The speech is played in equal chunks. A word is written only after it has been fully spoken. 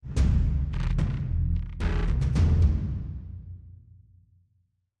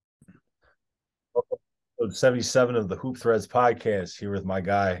Episode 77 of the Hoop Threads podcast. Here with my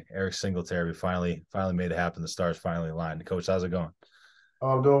guy Eric Singletary. We finally made it happen. The stars finally aligned. Coach, how's it going? Oh,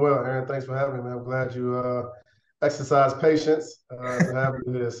 I'm doing well, Aaron. Thanks for having me, man. I'm glad you exercise patience to have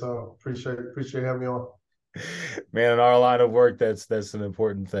me here. So appreciate having me on. Man, in our line of work, that's an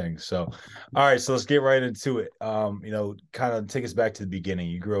important thing. So, all right, so let's get right into it. Kind of take us back to the beginning.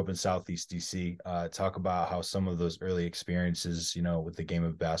 You grew up in Southeast DC. Talk about how some of those early experiences, with the game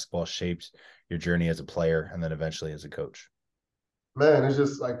of basketball shaped your journey as a player and then eventually as a coach. Man, it's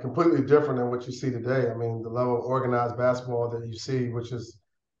just like completely different than what you see today. I mean, the level of organized basketball that you see, which is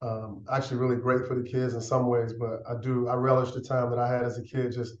actually really great for the kids in some ways. But I relish the time that I had as a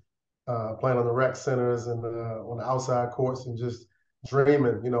kid, just playing on the rec centers and on the outside courts and just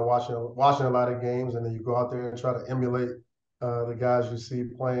dreaming. Watching a lot of games, and then you go out there and try to emulate the guys you see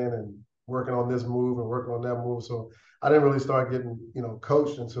playing and working on this move and working on that move. So I didn't really start getting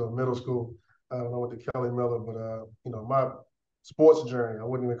coached until middle school when I went to Kelly Miller. But my sports journey. I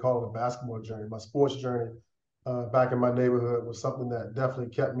wouldn't even call it a basketball journey. My sports journey back in my neighborhood was something that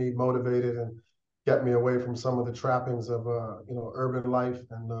definitely kept me motivated and kept me away from some of the trappings of urban life.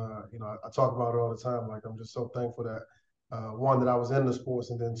 And I talk about it all the time. Like I'm just so thankful that one, that I was in the sports,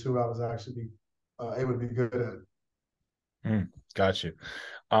 and then two, I was actually able to be good at it. Got you.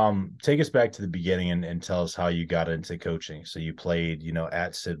 Take us back to the beginning and tell us how you got into coaching. So you played,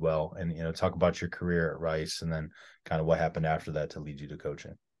 at Sidwell, and talk about your career at Rice, and then kind of what happened after that to lead you to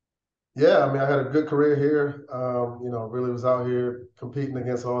coaching. Yeah, I mean, I had a good career here. Really was out here competing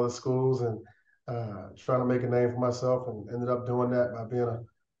against all the schools and trying to make a name for myself, and ended up doing that by being a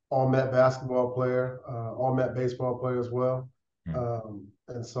all-Met basketball player, all-Met baseball player as well. Mm.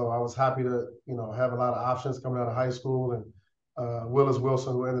 And so I was happy to, have a lot of options coming out of high school. And Willis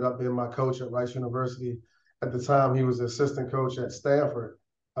Wilson, who ended up being my coach at Rice University at the time, he was the assistant coach at Stanford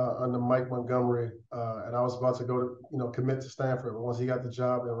under Mike Montgomery, and I was about to go to, commit to Stanford. But once he got the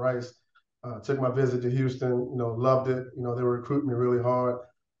job at Rice, took my visit to Houston, loved it. They were recruiting me really hard.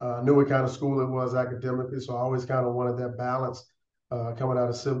 Knew what kind of school it was academically, so I always kind of wanted that balance coming out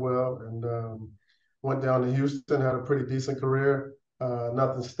of Sidwell. And went down to Houston, had a pretty decent career.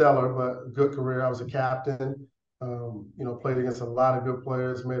 Nothing stellar, but a good career. I was a captain. Played against a lot of good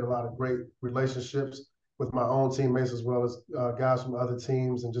players, made a lot of great relationships with my own teammates as well as guys from other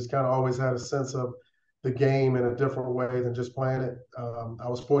teams, and just kind of always had a sense of the game in a different way than just playing it. I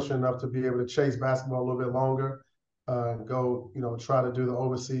was fortunate enough to be able to chase basketball a little bit longer and go, try to do the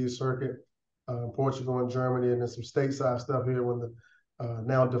overseas circuit, Portugal and Germany, and then some stateside stuff here when the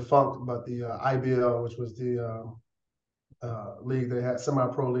now defunct, but the IBL, which was the league they had,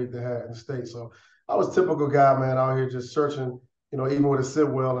 semi-pro league they had in the States. So I was a typical guy, man, out here just searching, even with a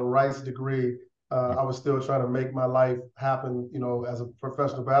Sidwell and Rice degree, I was still trying to make my life happen, as a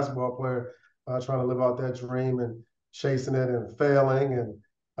professional basketball player, trying to live out that dream and chasing it and failing and,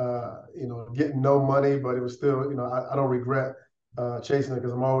 getting no money, but it was still, I don't regret chasing it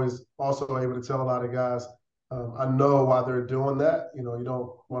because I'm always also able to tell a lot of guys, I know why they're doing that. You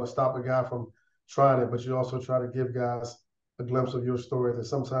don't want to stop a guy from trying it, but you also try to give guys a glimpse of your story, that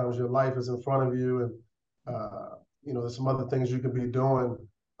sometimes your life is in front of you, and there's some other things you could be doing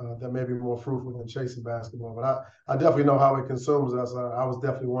that may be more fruitful than chasing basketball. But I definitely know how it consumes us. I was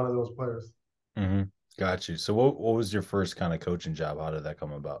definitely one of those players. Mm-hmm. Got you. So what was your first kind of coaching job? How did that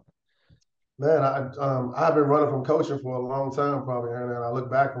come about? Man, I've been running from coaching for a long time, probably, and I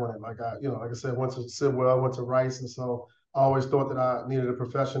look back on it like I said, went to Sidwell, went to Rice, and so I always thought that I needed a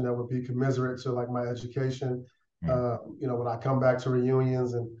profession that would be commensurate to like my education. Mm. When I come back to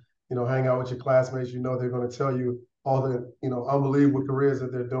reunions and hang out with your classmates, they're going to tell you all the unbelievable careers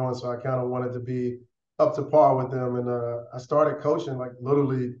that they're doing. So I kind of wanted to be up to par with them, and I started coaching like Little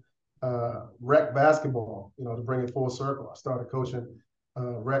League rec basketball. To bring it full circle, I started coaching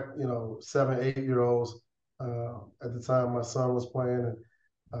rec, 7, 8 year olds. At the time, my son was playing,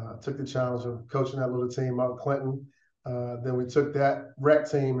 and took the challenge of coaching that little team out in Clinton. Then we took that rec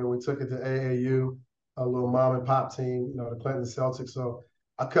team and we took it to AAU, a little mom and pop team, the Clinton Celtics. So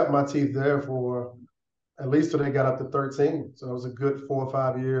I cut my teeth there for at least till they got up to 13. So it was a good 4 or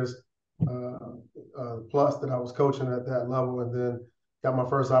 5 years plus that I was coaching at that level, and then got my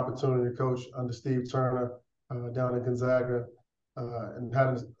first opportunity to coach under Steve Turner down in Gonzaga, and had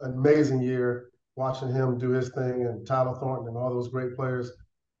an amazing year watching him do his thing, and Tyler Thornton and all those great players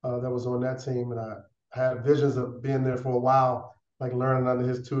that was on that team. And I had visions of being there for a while, like learning under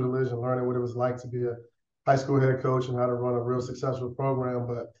his tutelage and learning what it was like to be a high school head coach and how to run a real successful program.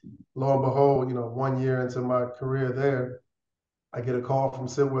 But lo and behold, 1 year into my career there, I get a call from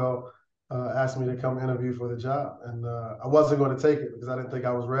Sidwell asking me to come interview for the job. And I wasn't going to take it because I didn't think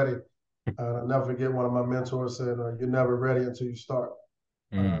I was ready. I'll never forget one of my mentors said, "You're never ready until you start."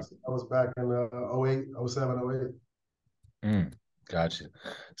 Mm, So that was back in 08, 07, 08. mm, gotcha.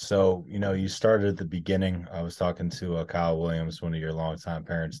 So, you started at the beginning. I was talking to Kyle Williams, one of your longtime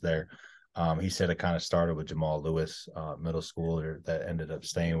parents there. He said it kind of started with Jamal Lewis, middle schooler that ended up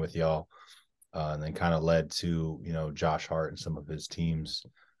staying with y'all, and then kind of led to, Josh Hart and some of his teams.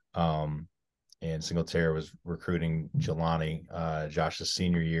 Um, and Singletary was recruiting Jelani, Josh's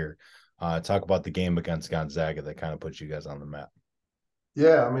senior year. Talk about the game against Gonzaga that kind of put you guys on the map.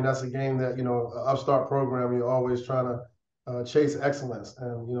 Yeah, I mean that's a game that upstart program. You're always trying to chase excellence,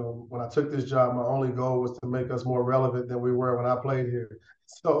 and when I took this job, my only goal was to make us more relevant than we were when I played here.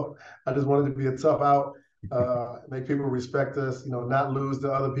 So I just wanted to be a tough out, make people respect us. Not lose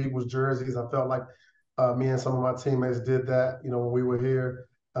to other people's jerseys. I felt like me and some of my teammates did that. When we were here,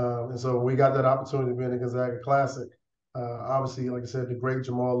 and so we got that opportunity to be in the Gonzaga Classic. Obviously, like I said, the great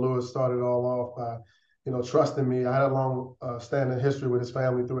Jamal Lewis started it all off by trusting me. I had a long standing history with his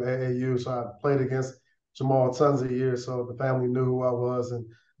family through AAU, so I played against Jamal tons of years. So the family knew who I was, and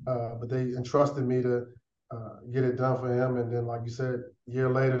but they entrusted me to get it done for him. And then, like you said, a year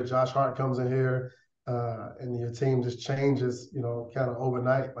later, Josh Hart comes in here, and your team just changes, kind of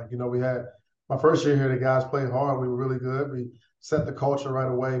overnight. Like we had my first year here, the guys played hard. We were really good. We set the culture right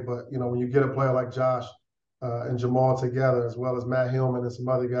away. But when you get a player like Josh and Jamal together, as well as Matt Hillman and some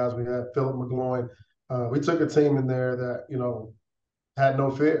other guys, we had Philip McGloin. We took a team in there that had no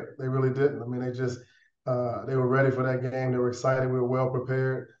fear. They really didn't. I mean, they were ready for that game. They were excited. We were well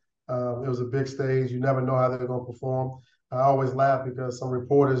prepared. It was a big stage. You never know how they're going to perform. I always laugh because some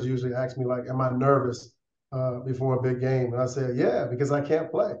reporters usually ask me like, "Am I nervous before a big game?" And I say, "Yeah, because I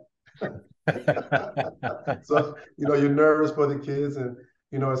can't play." So you're nervous for the kids, and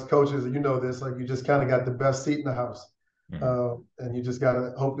as coaches, this, like you just kind of got the best seat in the house, Mhm. and you just got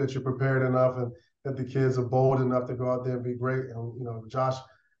to hope that you're prepared enough and that the kids are bold enough to go out there and be great. And Josh,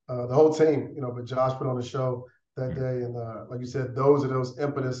 the whole team, but Josh put on a show that Mhm. day, and like you said, those are those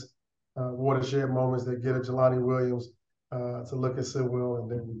impetus watershed moments that get a Jelani Williams to look at Sidwell,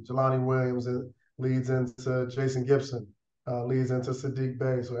 and then Jelani Williams leads into Jason Gibson, leads into Sadiq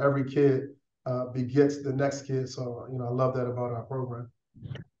Bey. So every kid begets the next kid. So I love that about our program.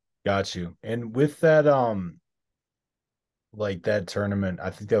 Got you. And with that, like that tournament, I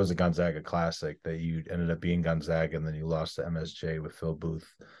think that was a Gonzaga Classic that you ended up being Gonzaga, and then you lost to MSJ with Phil Booth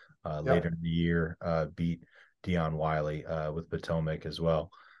later Yep. in the year. Beat Dion Wiley with Potomac as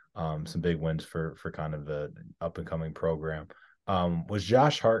well. Some big wins for kind of the up and coming program. Was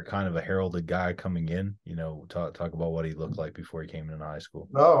Josh Hart kind of a heralded guy coming in? Talk about what he looked like before he came into high school.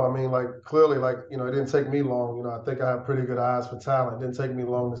 No, I mean, like clearly, like it didn't take me long. I think I have pretty good eyes for talent. It didn't take me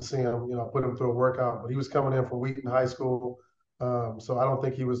long to see him. Put him through a workout. But he was coming in from Wheaton High School, so I don't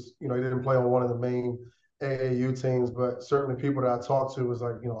think he was. He didn't play on one of the main AAU teams. But certainly, people that I talked to was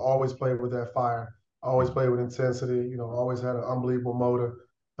like, always played with that fire, always Mhm. played with intensity. Always had an unbelievable motor.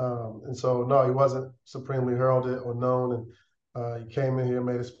 And so, no, he wasn't supremely heralded or known. And he came in here,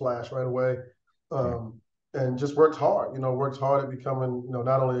 made a splash right away. Um, and just worked hard. Worked hard at becoming,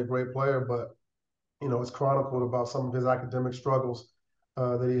 not only a great player, but it's chronicled about some of his academic struggles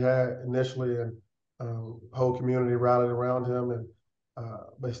that he had initially, and whole community rallied around him, and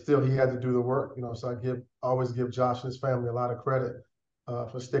but still he had to do the work. So always give Josh and his family a lot of credit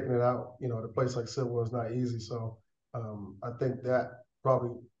for sticking it out. At a place like Sidwell is not easy. So I think that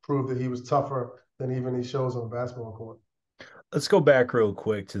probably proved that he was tougher than even he shows on the basketball court. Let's go back real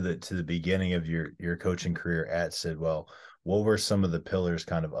quick to the beginning of your coaching career at Sidwell. What were some of the pillars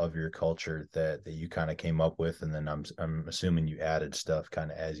kind of your culture that you kind of came up with, and then I'm assuming you added stuff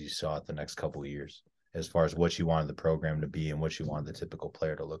kind of as you saw it the next couple of years, as far as what you wanted the program to be and what you wanted the typical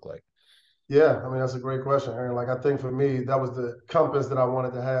player to look like. Yeah, I mean that's a great question, Aaron. Like I think for me, that was the compass that I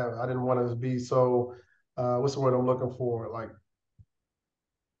wanted to have. I didn't want to be so what's the word I'm looking for? Like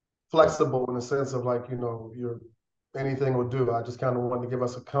Well, flexible in the sense of like, you're anything will do. I just kind of wanted to give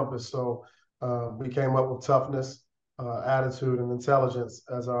us a compass. So we came up with toughness, attitude, and intelligence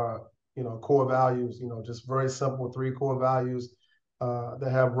as our, core values, just very simple three core values that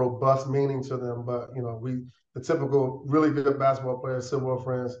have robust meaning to them. But, the typical really good basketball players, Civil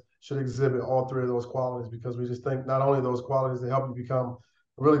friends, should exhibit all three of those qualities because we just think not only those qualities, they help you become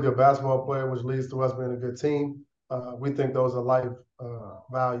a really good basketball player, which leads to us being a good team. We think those are life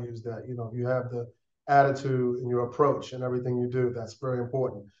values that you have the attitude and your approach and everything you do. That's very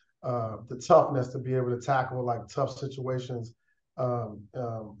important. The toughness to be able to tackle like tough situations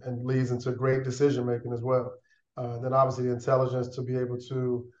and leads into great decision making as well. Then obviously the intelligence to be able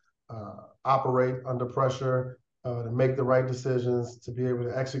to operate under pressure to make the right decisions, to be able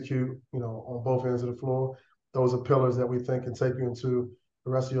to execute, on both ends of the floor. Those are pillars that we think can take you into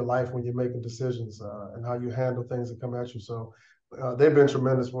the rest of your life when you're making decisions and how you handle things that come at you. So they've been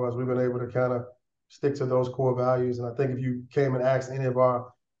tremendous for us. We've been able to kind of stick to those core values. And I think if you came and asked any of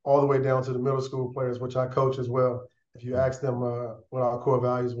our, all the way down to the middle school players, which I coach as well, if you ask them what our core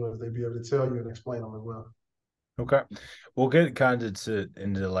values was, they'd be able to tell you and explain them as well. Okay. We'll get kind of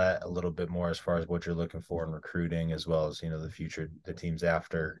into that a little bit more as far as what you're looking for in recruiting, as well as, the future, the teams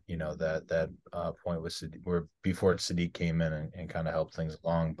after, that point with Sadiq, where before Sadiq came in and kind of helped things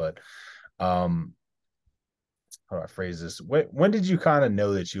along. But how do I phrase this? When did you kind of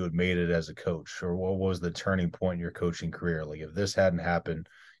know that you had made it as a coach, or what was the turning point in your coaching career? Like if this hadn't happened,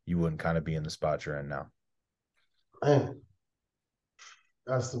 you wouldn't kind of be in the spot you're in now. Man,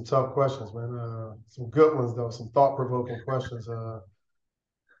 that's some tough questions, man. Some good ones though, some thought-provoking questions.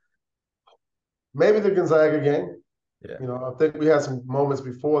 Maybe the Gonzaga game. Yeah. I think we had some moments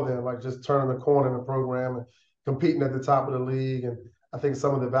before then, like just turning the corner in the program and competing at the top of the league. And I think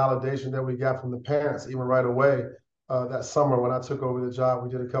some of the validation that we got from the parents, even right away, that summer when I took over the job, we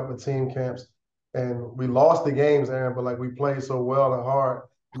did a couple of team camps and we lost the games, Aaron, but like we played so well and hard.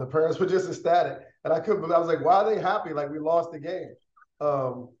 And the parents were just ecstatic. And I was like, why are they happy? Like we lost the game.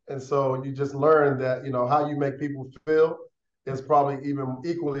 And so you just learn that, how you make people feel is probably even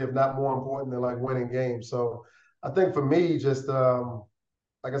equally, if not more important than like winning games. So I think for me, just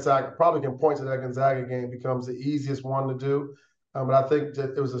like I said, I probably can point to that Gonzaga game becomes the easiest one to do. But I think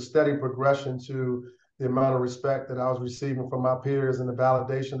that it was a steady progression to the amount of respect that I was receiving from my peers and the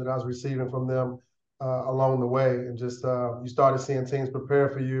validation that I was receiving from them along the way. And just you started seeing teams prepare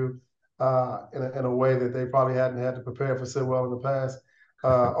for you in a way that they probably hadn't had to prepare for Sidwell in the past.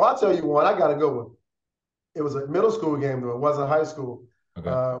 I'll tell you one. I got to go with. It was a middle school game, though. It wasn't high school.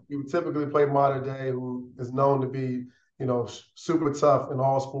 Okay. We would typically play Modern Day, who is known to be, super tough in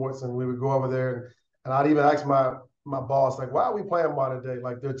all sports. And we would go over there, and I'd even ask my boss, like, why are we playing Modern Day?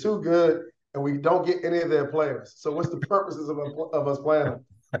 Like, they're too good, and we don't get any of their players. So what's the purposes of us playing them?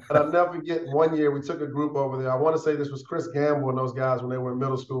 And I'll never forget one year we took a group over there. I want to say this was Chris Gamble and those guys when they were in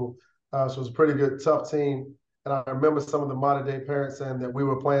middle school. So it was a pretty good, tough team. And I remember some of the Modern Day parents saying that we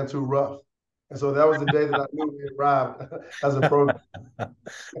were playing too rough. And so that was the day that I knew we arrived as a program.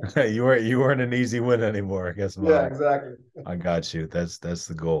 You weren't an easy win anymore, I guess. Yeah, exactly. I got you. That's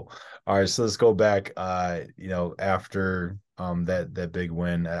the goal. All right, so let's go back. After that big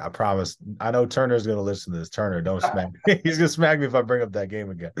win, I promise. I know Turner's gonna listen to this. Turner, don't smack me. He's gonna smack me if I bring up that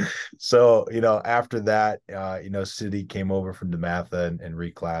game again. So, after that, City came over from DeMatha and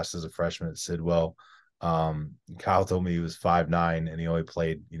reclassed as a freshman at Sidwell. Kyle told me he was 5'9" and he only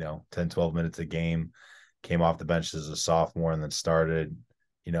played, 10, 12 minutes a game, came off the bench as a sophomore and then started,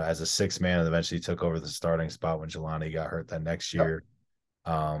 as a sixth man and eventually took over the starting spot when Jelani got hurt that next year.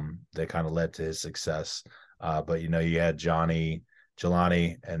 That kind of led to his success. But you had Jelani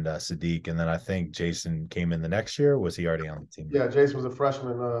and Sadiq, and then I think Jason came in the next year. Was he already on the team? Yeah, Jason was a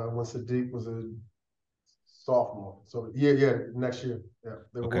freshman when Sadiq was a sophomore. So next year. Yeah,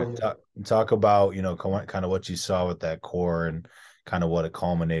 they were Okay. 1 year. Talk about, kind of what you saw with that core and kind of what it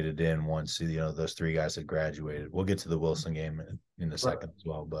culminated in once, those three guys had graduated. We'll get to the Wilson game in a second as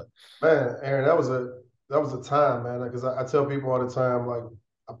well. But man, Aaron, that was a time, man. Because I tell people all the time, like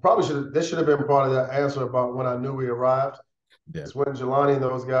this should have been part of that answer about when I knew we arrived. yeah. It's when Jelani and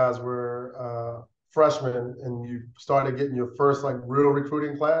those guys were freshmen and you started getting your first like real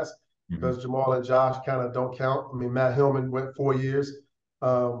recruiting class. Because Jamal and Josh kind of don't count. I mean, Matt Hillman went 4 years,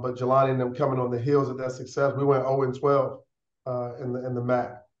 but Jelani and them coming on the heels of that success, we went 0-12 in the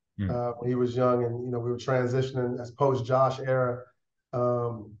MAC when he was young, and we were transitioning as post Josh era,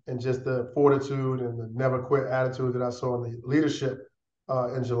 and just the fortitude and the never quit attitude that I saw in the leadership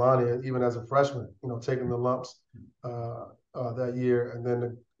in Jelani, even as a freshman, taking the lumps that year, and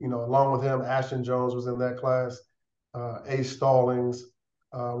then along with him, Ashton Jones was in that class, Ace Stallings.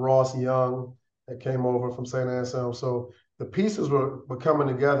 Ross Young that came over from St. Anselm. So the pieces were coming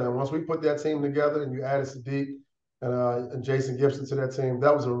together. And once we put that team together and you added Sadiq and Jason Gibson to that team,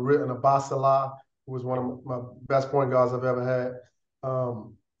 that was and Abbas Salah, who was one of my best point guards I've ever had.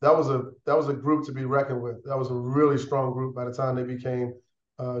 That was a group to be reckoned with. That was a really strong group by the time they became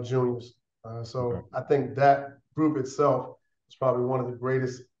juniors. So I think that group itself was probably one of the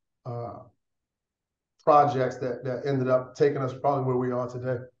greatest projects that ended up taking us probably where we are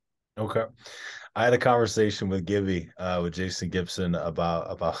today. Okay. I had a conversation with Gibby, with Jason Gibson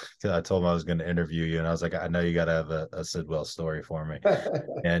about I told him I was going to interview you, and I was like, I know you got to have a Sidwell story for me.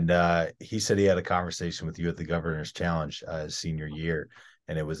 And he said he had a conversation with you at the Governor's Challenge his senior year,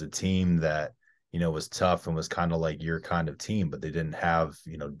 and it was a team that was tough and was kind of like your kind of team, but they didn't have,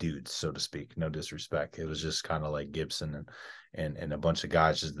 dudes, so to speak. No disrespect. It was just kind of like Gibson and a bunch of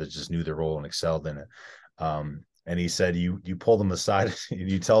guys that just knew their role and excelled in it. And he said you pull them aside and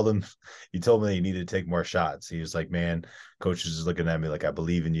you told them that you needed to take more shots. He was like, man, coach is just looking at me like, I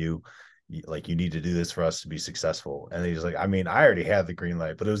believe in you. Like, you need to do this for us to be successful. And he's like, I mean, I already had the green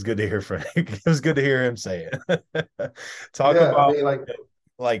light, but it was good to hear from it was good to hear him say it. Talk Yeah, I about mean,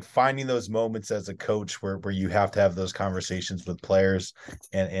 like finding those moments as a coach where you have to have those conversations with players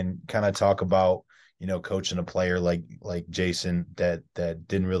and kind of talk about, coaching a player like Jason that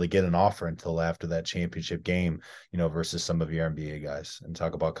didn't really get an offer until after that championship game, versus some of your NBA guys, and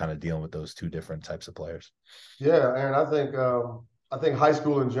talk about kind of dealing with those two different types of players. yeah, and I think high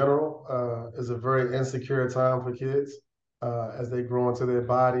school in general is a very insecure time for kids as they grow into their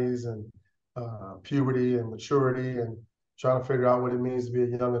bodies and puberty and maturity and trying to figure out what it means to be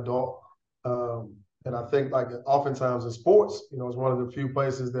a young adult. And I think like oftentimes in sports, it's one of the few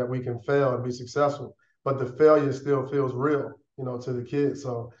places that we can fail and be successful, but the failure still feels real, to the kids.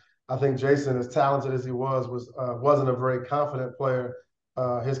 So I think Jason, as talented as he wasn't a very confident player.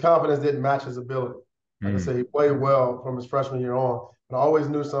 His confidence didn't match his ability. Like I Mm, said, he played well from his freshman year on, but I always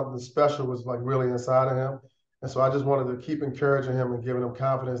knew something special was like really inside of him. And so I just wanted to keep encouraging him and giving him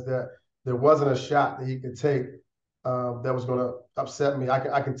confidence that there wasn't a shot that he could take that was going to upset me.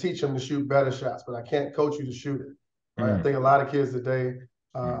 I can teach him to shoot better shots, but I can't coach you to shoot it. Right? I mm, think a lot of kids today,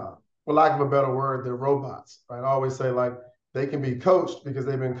 mm, for lack of a better word, they're robots. Right? I always say like they can be coached because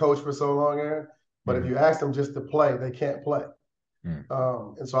they've been coached for so long, Aaron. But if mm, you ask them just to play, they can't play. mm.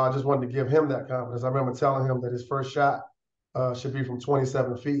 And so I just wanted to give him that confidence. I remember telling him that his first shot should be from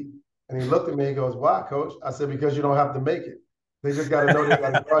 27 feet. And he looked at me and goes, why, coach? I said, because you don't have to make it. They just got to know they got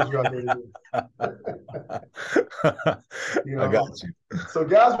to charge you out there to do it. you I got know? you. So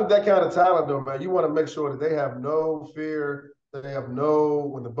guys with that kind of talent, though, man, you want to make sure that they have no fear. They have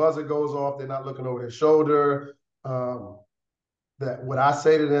when the buzzer goes off, they're not looking over their shoulder. That what I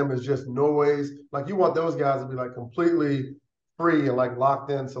say to them is just noise. Like you want those guys to be like completely free and like locked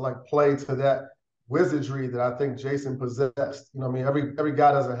in to like play to that wizardry that I think Jason possessed. You know what I mean? Every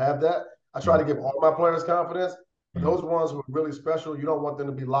guy doesn't have that. I try Mm, to give all my players confidence, but mm. those ones who are really special, you don't want them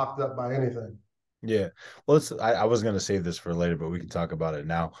to be locked up by anything. Yeah. Well, I was going to save this for later, but we can talk about it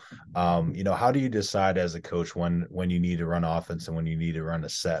now. How do you decide as a coach when you need to run offense and when you need to run a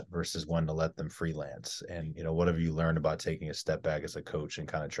set versus when to let them freelance? And, what have you learned about taking a step back as a coach and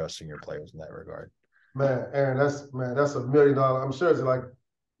kind of trusting your players in that regard? Man, Aaron, that's $1 million. I'm sure it's like $1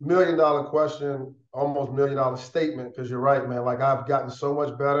 million question, almost $1 million statement. Because you're right, man. Like I've gotten so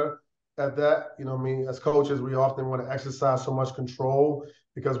much better at that. You know what I mean? As coaches, we often want to exercise so much control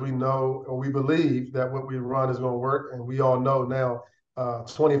because we know or we believe that what we run is going to work, and we all know now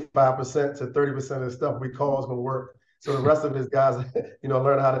 25% to 30% of the stuff we call is going to work. So the rest of it is guys,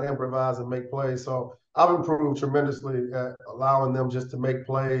 learn how to improvise and make plays. So I've improved tremendously at allowing them just to make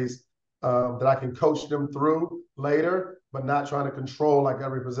plays that I can coach them through later, but not trying to control like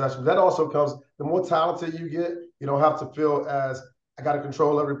every possession. That also comes, the more talented you get, you don't have to feel as I got to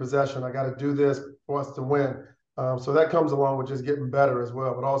control every possession. I got to do this for us to win. So that comes along with just getting better as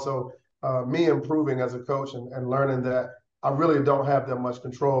well, but also me improving as a coach and learning that I really don't have that much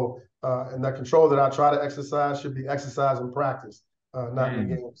control. And that control that I try to exercise should be exercised in practice, not in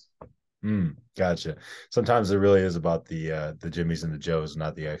the Mm, games. gotcha. Sometimes it really is about the Jimmies and the Joes,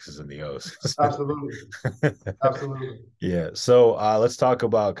 not the X's and the O's. Absolutely. Absolutely. Yeah. So let's talk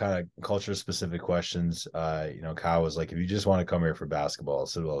about kind of culture specific questions. Kyle was like, if you just want to come here for basketball,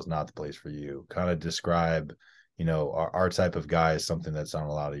 Sidwell is not the place for you. Kind of describe, our type of guy is something that's on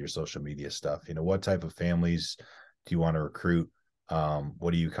a lot of your social media stuff. What type of families do you want to recruit?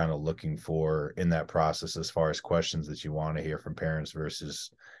 What are you kind of looking for in that process as far as questions that you want to hear from parents versus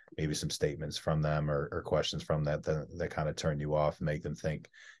maybe some statements from them or questions from that kind of turn you off and make them think,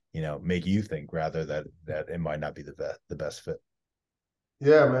 make you think rather that it might not be the best fit.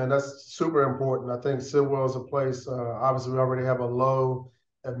 Yeah, man, that's super important. I think Sidwell is a place. Obviously, we already have a low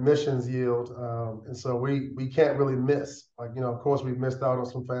admissions yield, and so we can't really miss. Like of course, we've missed out on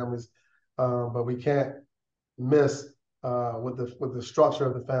some families, but we can't miss with the structure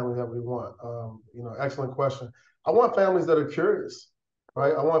of the family that we want. Excellent question. I want families that are curious,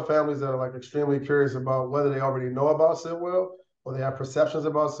 right? I want families that are like extremely curious about whether they already know about Sidwell or they have perceptions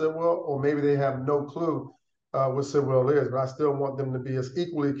about Sidwell, or maybe they have no clue what Sidwell is. But I still want them to be as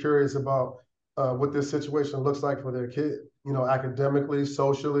equally curious about what this situation looks like for their kid. Academically,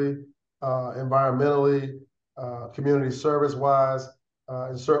 socially, environmentally, community service wise.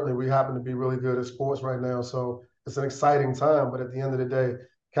 And certainly we happen to be really good at sports right now. So it's an exciting time. But at the end of the day,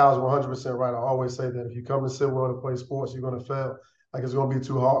 Cal's 100% right. I always say that if you come to Sidwell to play sports, you're going to fail. Like it's going to be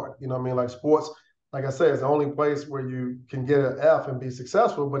too hard. You know what I mean? Like sports, like I said, it's the only place where you can get an F and be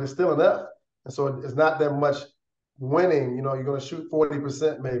successful, but it's still an F. And so it's not that much winning. You know, you're going to shoot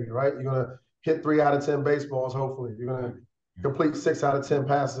 40% maybe, right? You're going to hit 3 out of 10 baseballs, hopefully. You're going to complete 6 out of 10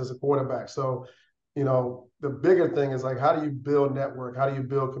 passes as a quarterback. So, you know, the bigger thing is like, how do you build network? How do you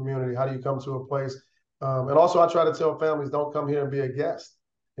build community? How do you come to a place? And also, I try to tell families, don't come here and be a guest.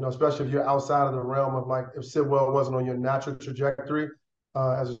 You know, especially if you're outside of the realm of like, if Sidwell wasn't on your natural trajectory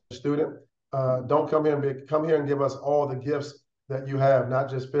as a student, don't come here and come here and give us all the gifts that you have, not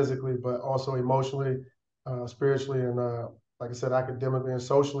just physically, but also emotionally, spiritually, and like I said, academically and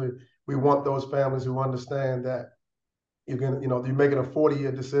socially. We want those families who understand that you're making a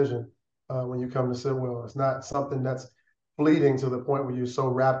 40-year decision when you come to Sidwell. It's not something that's fleeting to the point where you're so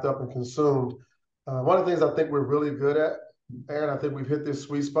wrapped up and consumed. One of the things I think we're really good at, Aaron, I think we've hit this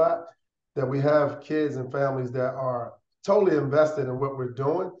sweet spot that we have kids and families that are totally invested in what we're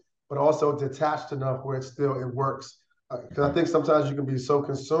doing, but also detached enough where it works. Because I think sometimes you can be so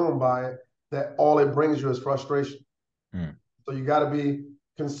consumed by it that all it brings you is frustration. Mm. So you got to be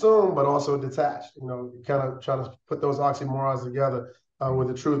consumed, but also detached. You know, you kind of try to put those oxymorons together where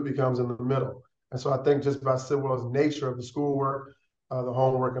the truth becomes in the middle. And so I think just by Sidwell's nature of the schoolwork, the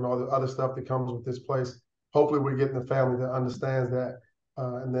homework, and all the other stuff that comes with this place, hopefully we're getting the family that understands that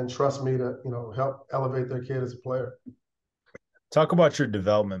and then trust me to, help elevate their kid as a player. Talk about your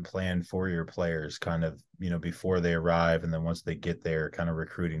development plan for your players, kind of, before they arrive, and then once they get there, kind of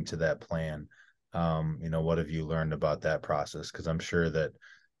recruiting to that plan. What have you learned about that process? Because I'm sure that,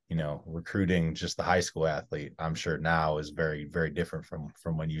 recruiting just the high school athlete, I'm sure now is very, very different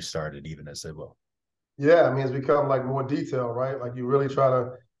from when you started, even at Sidwell. Yeah, I mean, it's become like more detailed, right? Like you really try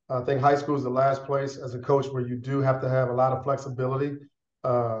to, I think high school is the last place as a coach where you do have to have a lot of flexibility.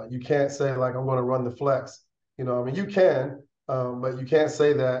 You can't say like, I'm going to run the flex. I mean, you can, but you can't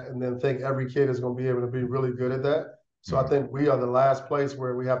say that and then think every kid is going to be able to be really good at that. So I think we are the last place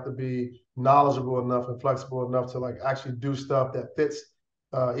where we have to be knowledgeable enough and flexible enough to like actually do stuff that fits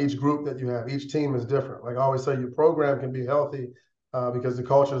each group that you have. Each team is different. Like I always say, your program can be healthy because the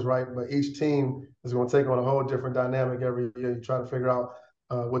culture is right, but each team is going to take on a whole different dynamic every year. You try to figure out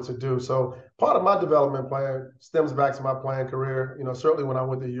what to do. So part of my development plan stems back to my playing career. Certainly when I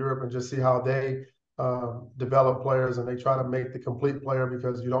went to Europe and just see how they develop players and they try to make the complete player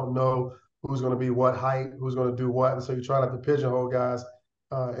because you don't know who's going to be what height, who's going to do what. And so you try not to pigeonhole guys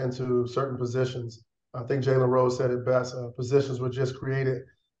into certain positions. I think Jalen Rose said it best. Positions were just created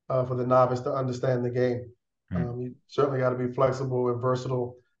for the novice to understand the game. You certainly got to be flexible and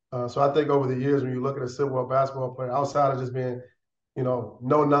versatile. So I think over the years, when you look at a Sidwell basketball player, outside of just being, no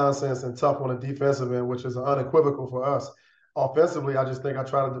nonsense and tough on the defensive end, which is unequivocal for us. Offensively, I just think I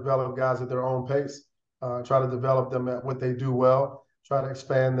try to develop guys at their own pace, try to develop them at what they do well, try to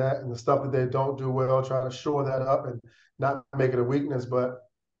expand that, and the stuff that they don't do well, try to shore that up and not make it a weakness. But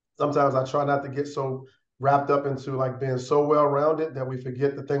sometimes I try not to get so wrapped up into like being so well-rounded that we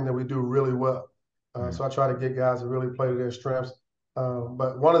forget the thing that we do really well. So I try to get guys to really play to their strengths.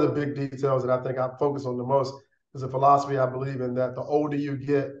 But one of the big details that I think I focus on the most is a philosophy I believe in that the older you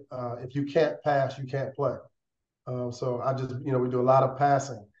get, if you can't pass, you can't play. So I just, we do a lot of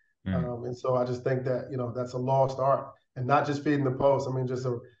passing. And so I just think that, that's a lost art and not just feeding the post. I mean,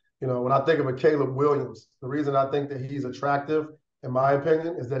 when I think of a Caleb Williams, the reason I think that he's attractive, in my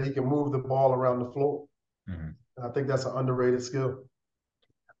opinion, is that he can move the ball around the floor. And I think that's an underrated skill.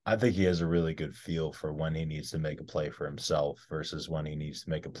 I think he has a really good feel for when he needs to make a play for himself versus when he needs to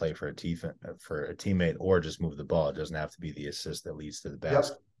make a play for a teammate or just move the ball. It doesn't have to be the assist that leads to the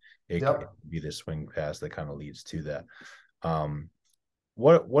basket. It can be the swing pass that kind of leads to that.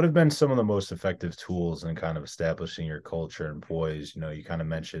 What have been some of the most effective tools in kind of establishing your culture and poise? You kind of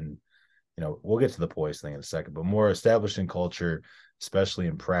mentioned, we'll get to the poise thing in a second, but more establishing culture, especially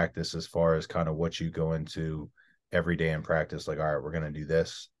in practice, as far as kind of what you go into every day in practice, like, all right, we're going to do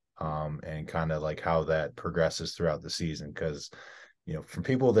this, and kind of like how that progresses throughout the season. Because, for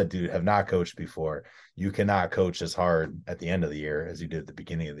people that have not coached before, you cannot coach as hard at the end of the year as you did at the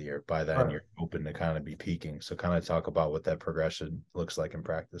beginning of the year. By then, you're open to kind of be peaking. So kind of talk about what that progression looks like in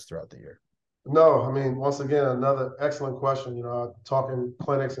practice throughout the year. No, I mean, once again, another excellent question. Talking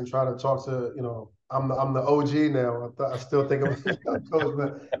clinics and try to talk to, I'm the OG now. I still think I'm a young coach,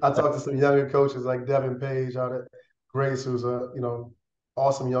 but I talk to some younger coaches like Devin Page out at Grace, who's a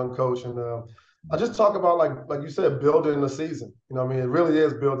awesome young coach, and I just talk about like you said, building the season. I mean, it really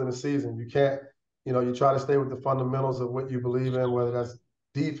is building the season. You can't, you try to stay with the fundamentals of what you believe in, whether that's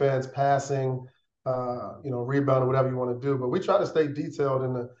defense, passing, rebound or whatever you want to do. But we try to stay detailed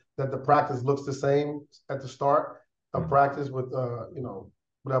in that the practice looks the same at the start of practice with,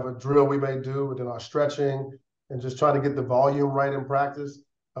 whatever drill we may do within our stretching and just trying to get the volume right in practice,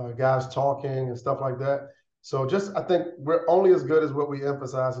 guys talking and stuff like that. So I think we're only as good as what we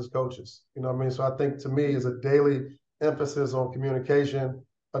emphasize as coaches. You know what I mean? So I think to me is a daily emphasis on communication,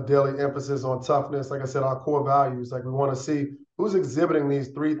 a daily emphasis on toughness. Like I said, our core values, like we want to see who's exhibiting these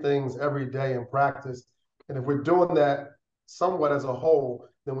three things every day in practice. And if we're doing that somewhat as a whole,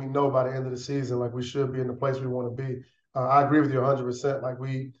 then we know by the end of the season, like we should be in the place we want to be. I agree with you 100%. Like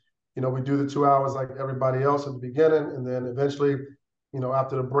we do the 2 hours like everybody else at the beginning. And then eventually,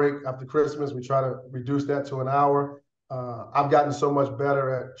 after the break, after Christmas, we try to reduce that to an hour. I've gotten so much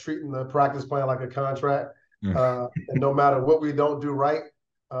better at treating the practice plan like a contract. And no matter what we don't do right,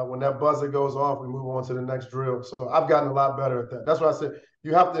 when that buzzer goes off, we move on to the next drill. So I've gotten a lot better at that. That's why I said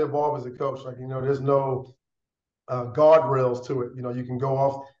you have to evolve as a coach. Like, there's no guardrails to it. You can go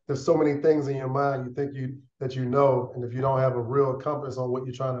off. There's so many things in your mind you think that and if you don't have a real compass on what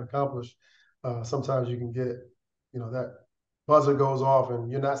you're trying to accomplish, sometimes you can get, that buzzer goes off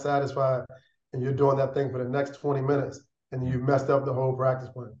and you're not satisfied and you're doing that thing for the next 20 minutes and you've messed up the whole practice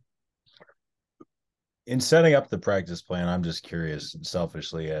plan. In setting up the practice plan, I'm just curious,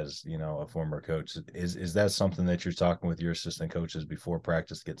 selfishly, as a former coach, is that something that you're talking with your assistant coaches before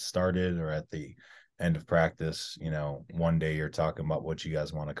practice gets started, or at the end of practice? One day you're talking about what you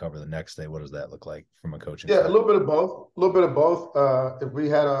guys want to cover, the next day, what does that look like from a coaching Yeah, side? a little bit of both. A little bit of both. If we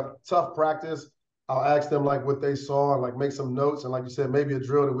had a tough practice, I'll ask them like what they saw and like make some notes. And like you said, maybe a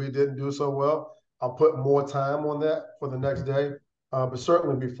drill that we didn't do so well, I'll put more time on that for the next day. But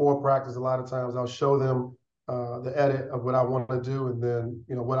certainly before practice, a lot of times I'll show them the edit of what I want to do and then,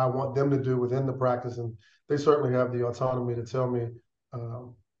 what I want them to do within the practice. And they certainly have the autonomy to tell me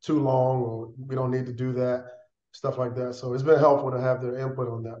too long or we don't need to do that, stuff like that. So it's been helpful to have their input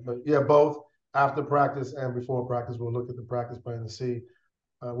on that. But yeah, both after practice and before practice, we'll look at the practice plan and see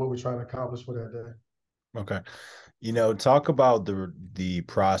what we're trying to accomplish for that day. Okay. Talk about the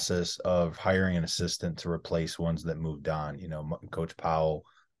process of hiring an assistant to replace ones that moved on. Coach Powell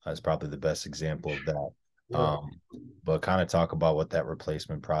is probably the best example of that. Yeah. But kind of talk about what that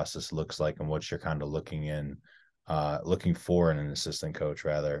replacement process looks like and what you're kind of looking for in an assistant coach,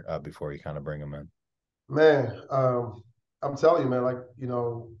 rather, before you kind of bring them in. Man, I'm telling you, man, like,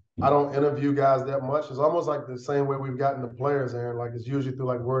 I don't interview guys that much. It's almost like the same way we've gotten the players, Aaron. Like it's usually through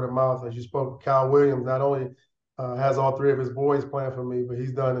like word of mouth. As you spoke, Kyle Williams not only has all three of his boys playing for me, but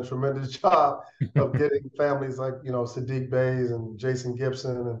he's done a tremendous job of getting families like, Sadiq Bays and Jason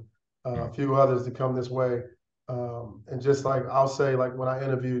Gibson and a few others to come this way. And just like I'll say, like when I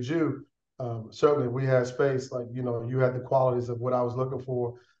interviewed you, certainly we had space. Like, you had the qualities of what I was looking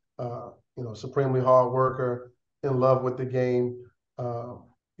for. Supremely hard worker, in love with the game,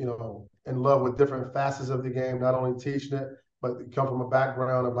 in love with different facets of the game, not only teaching it, but come from a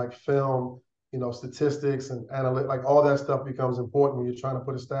background of like film, statistics and analytics, like all that stuff becomes important when you're trying to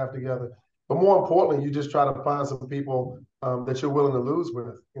put a staff together. But more importantly, you just try to find some people that you're willing to lose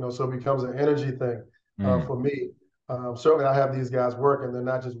with, so it becomes an energy thing for me. Certainly I have these guys working. They're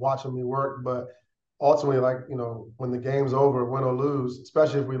not just watching me work, but ultimately, like, when the game's over, win or lose,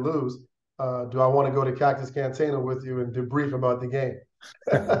 especially if we lose, do I want to go to Cactus Cantina with you and debrief about the game?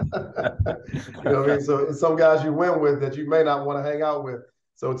 You know what I mean? So some guys you win with that you may not want to hang out with.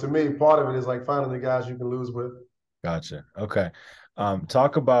 So to me, part of it is like finding the guys you can lose with. Gotcha. Okay.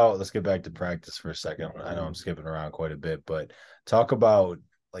 Talk about, let's get back to practice for a second. I know I'm skipping around quite a bit, but talk about,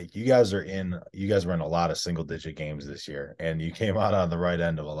 like, you guys were in a lot of single digit games this year, and you came out on the right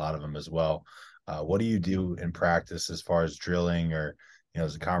end of a lot of them as well. What do you do in practice as far as drilling, or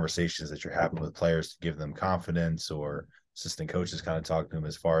the conversations that you're having with players to give them confidence, or assistant coaches kind of talk to them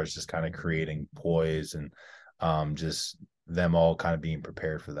as far as just kind of creating poise and just them all kind of being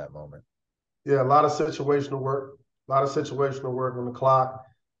prepared for that moment? Yeah, a lot of situational work. A lot of situational work on the clock.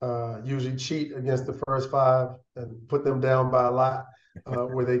 Usually cheat against the first five and put them down by a lot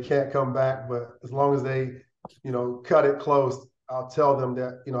where they can't come back. But as long as they, cut it close, I'll tell them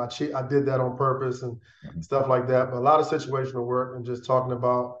that, I did that on purpose and stuff like that. But a lot of situational work and just talking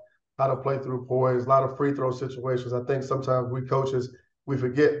about how to play through poise, a lot of free throw situations. I think sometimes we coaches, we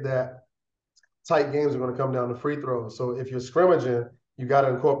forget that tight games are going to come down to free throws. So if you're scrimmaging, you got to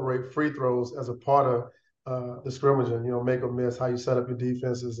incorporate free throws as a part of the scrimmaging, make or miss, how you set up your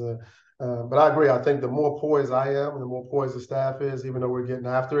defenses. But I agree. I think the more poised I am and the more poised the staff is, even though we're getting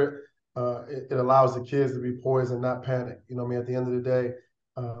after it, it allows the kids to be poised and not panic. At the end of the day,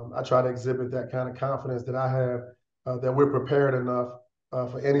 I try to exhibit that kind of confidence that I have, that we're prepared enough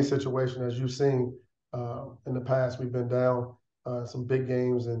for any situation. As you've seen in the past, we've been down some big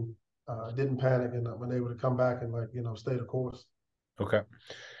games and didn't panic and been able to come back and stay the course. Okay.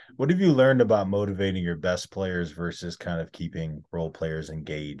 What have you learned about motivating your best players versus kind of keeping role players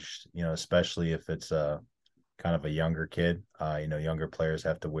engaged? Especially if it's a kind of a younger kid. Younger players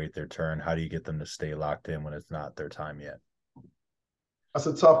have to wait their turn. How do you get them to stay locked in when it's not their time yet? That's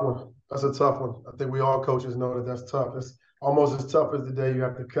a tough one. That's a tough one. I think we all coaches know that that's tough. It's almost as tough as the day you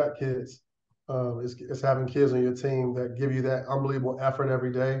have to cut kids. It's having kids on your team that give you that unbelievable effort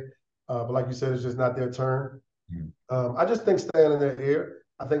every day. But like you said, it's just not their turn. I just think staying in their ear.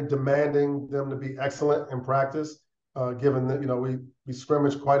 I think demanding them to be excellent in practice, given that we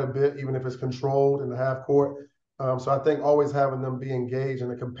scrimmage quite a bit, even if it's controlled in the half court. So I think always having them be engaged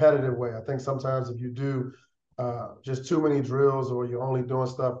in a competitive way. I think sometimes if you do just too many drills or you're only doing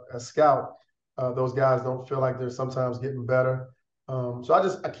stuff as scout, those guys don't feel like they're sometimes getting better.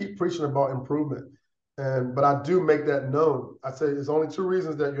 So I keep preaching about improvement, but I do make that known. I say there's only two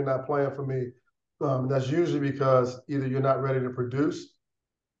reasons that you're not playing for me. That's usually because either you're not ready to produce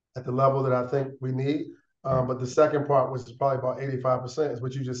at the level that I think we need. But the second part, which is probably about 85%, is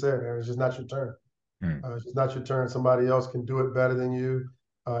what you just said, Aaron. It's just not your turn. It's just not your turn. Somebody else can do it better than you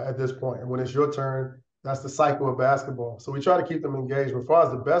at this point. And when it's your turn, that's the cycle of basketball. So we try to keep them engaged. But as far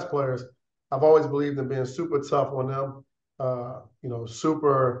as the best players, I've always believed in being super tough on them,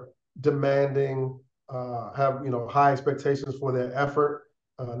 super demanding, have high expectations for their effort,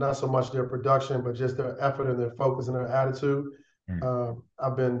 not so much their production, but just their effort and their focus and their attitude.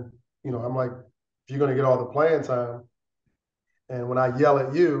 I've been, I'm like, if you're going to get all the playing time, and when I yell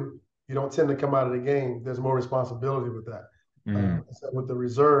at you, you don't tend to come out of the game. There's more responsibility with that. So with the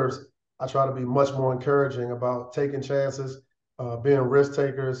reserves, I try to be much more encouraging about taking chances, being risk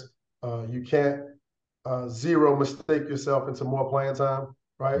takers. You can't zero mistake yourself into more playing time,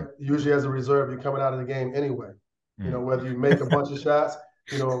 right? Usually as a reserve, you're coming out of the game anyway. Whether you make a bunch of shots,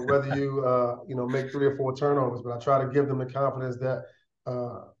 whether you make 3 or 4 turnovers, but I try to give them the confidence that,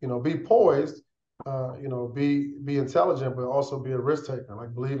 be poised, be intelligent, but also be a risk taker,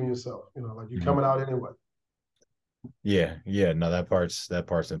 like believe in yourself, like you're coming out anyway. Yeah, no, that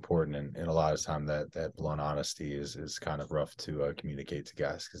part's important, and a lot of time that blunt honesty is kind of rough to communicate to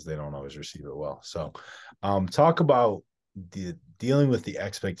guys because they don't always receive it well. So, talk about dealing with the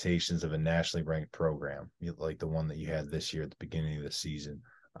expectations of a nationally ranked program, like the one that you had this year at the beginning of the season.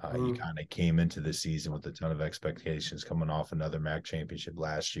 You kind of came into the season with a ton of expectations, coming off another MAC championship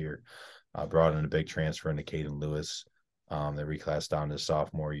last year. Brought in a big transfer into Caden Lewis. They reclassed down to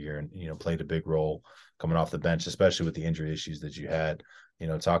sophomore year and, played a big role coming off the bench, especially with the injury issues that you had.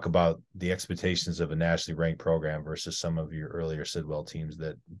 Talk about the expectations of a nationally ranked program versus some of your earlier Sidwell teams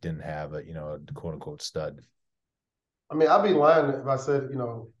that didn't have a quote unquote stud. I mean, I'd be lying if I said,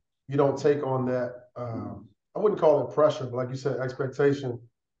 you don't take on that. I wouldn't call it pressure, but like you said, expectation.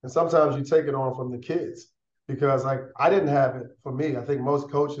 And sometimes you take it on from the kids because like I didn't have it for me. I think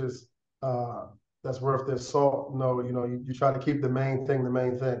most coaches that's worth their salt know, you try to keep the main thing,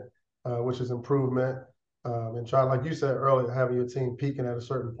 which is improvement. And try, like you said earlier, having your team peaking at a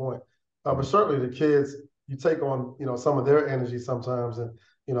certain point. But certainly the kids, you take on, some of their energy sometimes. And,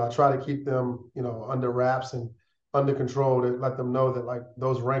 I try to keep them, under wraps and under control to let them know that like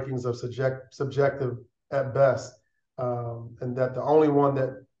those rankings are subjective at best. And that the only one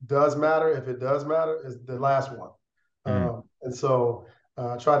that does matter, if it does matter, is the last one. And so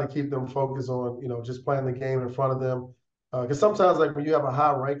try to keep them focused on, just playing the game in front of them. Because sometimes like when you have a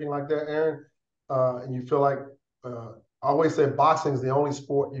high ranking like that, Aaron, and you feel like, I always say boxing is the only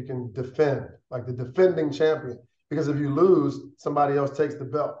sport you can defend, like the defending champion. Because if you lose, somebody else takes the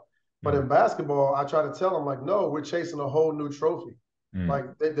belt. But in basketball, I try to tell them, like, no, we're chasing a whole new trophy. Like,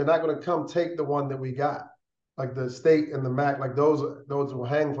 they're not going to come take the one that we got. Like the state and the MAC, like those will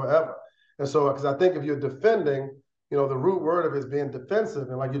hang forever. And so, because I think if you're defending, the root word of it is being defensive.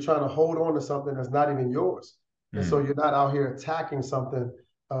 And like you're trying to hold on to something that's not even yours. And so you're not out here attacking something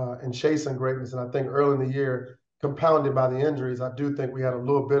and chasing greatness. And I think early in the year, compounded by the injuries, I do think we had a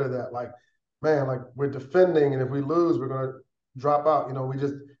little bit of that. Like, man, like we're defending, and if we lose, we're going to drop out. We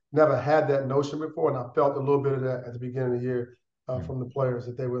just never had that notion before, and I felt a little bit of that at the beginning of the year from the players,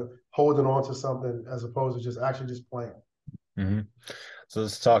 that they were holding on to something as opposed to just actually just playing. So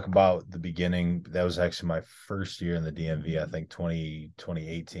let's talk about the beginning. That was actually my first year in the DMV, I think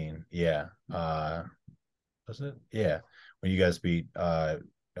 2018. Yeah. Wasn't it? Yeah. When you guys beat a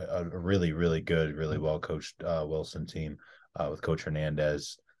really, really good, really well-coached Wilson team with Coach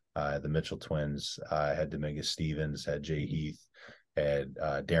Hernandez, the Mitchell twins, had Dominguez Stevens, had Jay Heath, had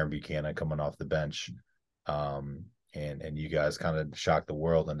Darren Buchanan coming off the bench. and you guys kind of shocked the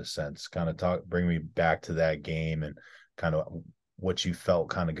world in a sense. Kind of bring me back to that game and kind of what you felt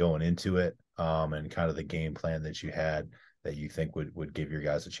kind of going into it, and kind of the game plan that you had that you think would give your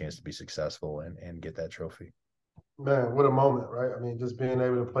guys a chance to be successful and get that trophy. Man, what a moment, right? I mean, just being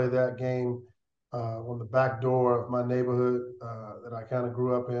able to play that game on the back door of my neighborhood that I kind of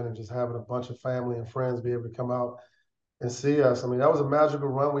grew up in, and just having a bunch of family and friends be able to come out and see us. I mean, that was a magical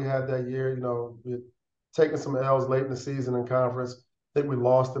run we had that year. You know, we had taken some L's late in the season in conference. I think we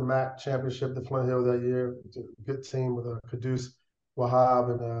lost the MAC championship to Flint Hill that year. It's a good team with Caduce,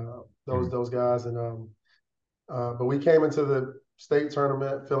 Wahab, and those guys. And but we came into the state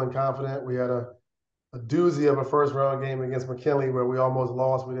tournament feeling confident. We had a doozy of a first round game against McKinley where we almost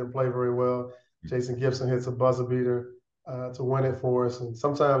lost. We didn't play very well. Jason Gibson hits a buzzer beater to win it for us. And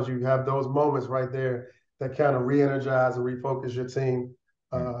sometimes you have those moments right there that kind of re-energize and refocus your team.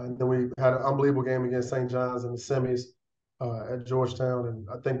 And then we had an unbelievable game against St. John's in the semis at Georgetown. And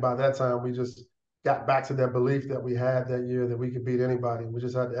I think by that time we just got back to that belief that we had that year that we could beat anybody. We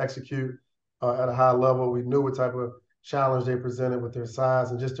just had to execute at a high level. We knew what type of challenge they presented with their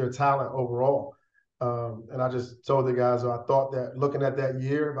size and just their talent overall. And I just told the guys, I thought that looking at that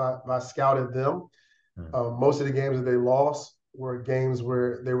year, if I scouted them, most of the games that they lost were games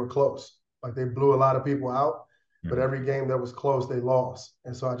where they were close. Like they blew a lot of people out, but every game that was close, they lost.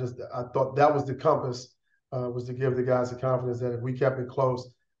 And so I thought that was the compass, was to give the guys the confidence that if we kept it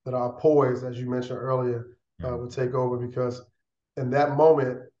close, that our poise, as you mentioned earlier, would take over. Because in that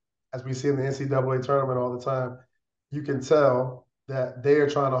moment, as we see in the NCAA tournament all the time, you can tell that they are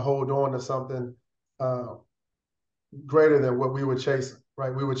trying to hold on to something greater than what we were chasing,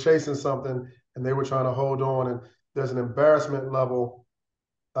 right? We were chasing something and they were trying to hold on. And there's an embarrassment level.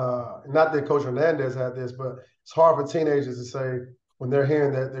 Not that Coach Hernandez had this, but it's hard for teenagers to say when they're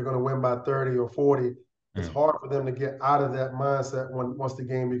hearing that they're going to win by 30 or 40, it's hard for them to get out of that mindset once the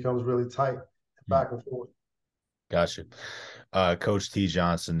game becomes really tight, back and forth. Gotcha. Coach T.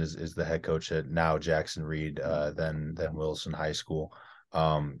 Johnson is the head coach at now Jackson Reed, then Wilson High School.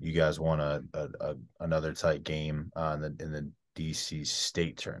 You guys won another tight game in the DC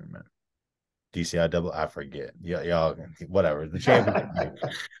State tournament. DCI I forget. Yeah, y'all, whatever. The championship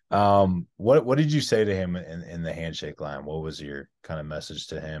game. What did you say to him in the handshake line? What was your kind of message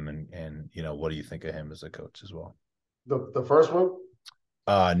to him, and what do you think of him as a coach as well? The first one?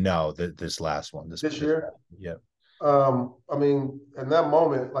 No, this last one. This year? Yeah. I mean, in that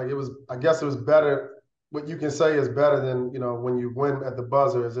moment, like I guess it was better. What you can say is better than, when you win at the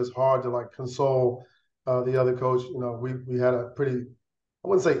buzzer. It's just hard to like console the other coach. We had a pretty, I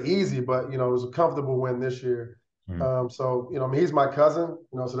wouldn't say easy, but, it was a comfortable win this year. So, I mean, he's my cousin,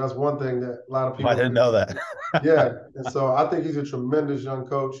 so that's one thing that a lot of people. I didn't know that. Yeah. And so I think he's a tremendous young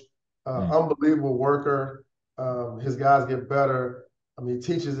coach, unbelievable worker. His guys get better. I mean, he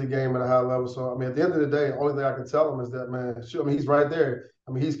teaches the game at a high level. So, I mean, at the end of the day, the only thing I can tell him is that, man, I mean, he's right there.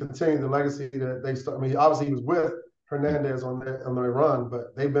 I mean, he's continuing the legacy that they start. I mean, obviously he was with Hernandez on their run,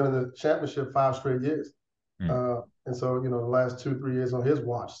 but they've been in the championship 5 straight years. And so, the last 2-3 years on his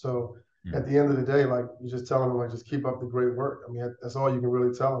watch. So at the end of the day, like, you just tell him, like, just keep up the great work. I mean, that's all you can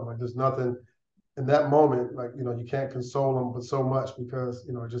really tell him. Like, there's nothing in that moment, like, you can't console him but so much because,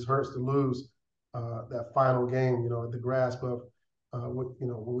 it just hurts to lose that final game, at the grasp of what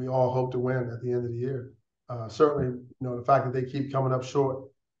we all hope to win at the end of the year. Certainly, the fact that they keep coming up short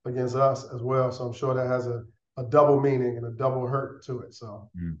against us as well. So I'm sure that has a double meaning and a double hurt to it. So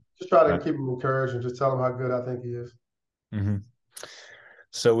just try to keep him encouraged and just tell him how good I think he is.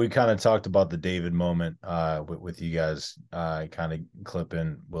 So we kind of talked about the David moment with you guys kind of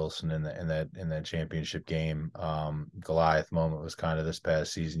clipping Wilson in that championship game. Goliath moment was kind of this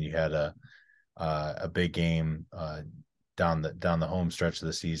past season. You had a big game down the home stretch of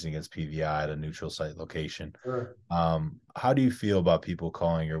the season against PVI at a neutral site location. Sure. How do you feel about people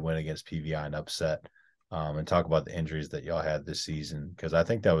calling your win against PVI an upset? And talk about the injuries that y'all had this season, because I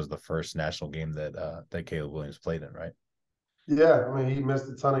think that was the first national game that Caleb Williams played in, right? Yeah, I mean, he missed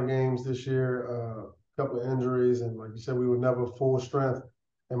a ton of games this year, a couple of injuries, and like you said, we were never full strength.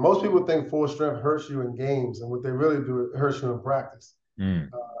 And most people think full strength hurts you in games, and what they really do, it hurts you in practice, and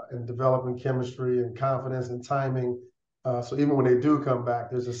developing chemistry and confidence and timing. So even when they do come back,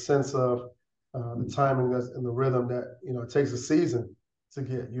 there's a sense of the timing that's in the rhythm that, it takes a season to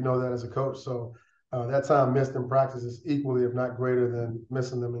get. You know that as a coach. So that time missed in practice is equally, if not greater, than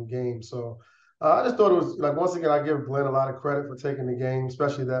missing them in games. So I just thought it was, like, once again, I give Glenn a lot of credit for taking the game,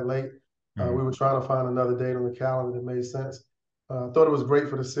 especially that late. We were trying to find another date on the calendar that made sense. I thought it was great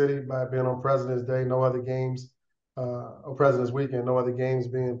for the city by being on President's Day, no other games, or President's Weekend, no other games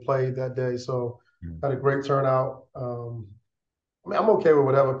being played that day. So Mm. had a great turnout. I mean, I'm okay with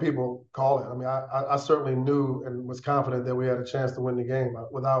whatever people call it. I mean, I certainly knew and was confident that we had a chance to win the game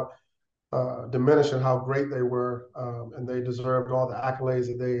without diminishing how great they were, and they deserved all the accolades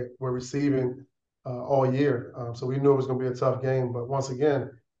that they were receiving all year. So we knew it was going to be a tough game. But once again,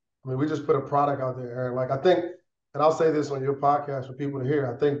 I mean, we just put a product out there, Aaron. Like I think, and I'll say this on your podcast for people to hear.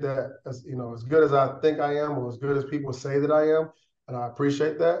 I think that as you know, as good as I think I am, or as good as people say that I am, and I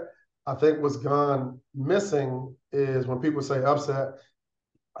appreciate that. I think what's gone missing is when people say upset.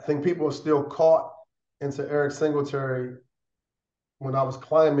 I think people are still caught into Eric Singletary when I was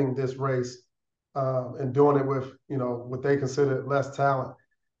climbing this race and doing it with, you know, what they consider less talent.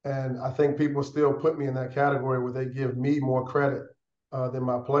 And I think people still put me in that category where they give me more credit than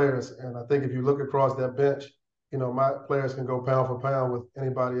my players. And I think if you look across that bench, you know, my players can go pound for pound with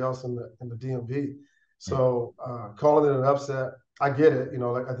anybody else in the DMV. Mm. So calling it an upset, I get it. You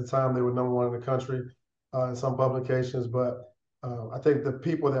know, like at the time they were number one in the country in some publications, but I think the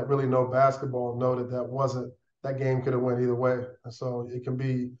people that really know basketball know that that game could have went either way. And so it can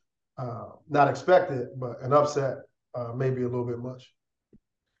be not expected, but an upset maybe a little bit much.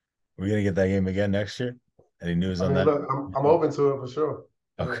 We're gonna get that game again next year. Any news I on mean, that? look, I'm open to it for sure.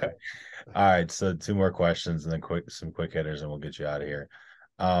 Yeah. Okay. All right. So two more questions and then some quick hitters and we'll get you out of here.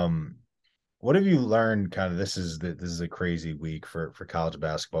 Um, what have you learned? Kind of this is a crazy week for college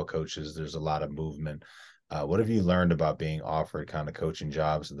basketball coaches. There's a lot of movement. What have you learned about being offered kind of coaching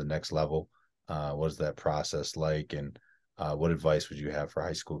jobs at the next level? What is that process like? And what advice would you have for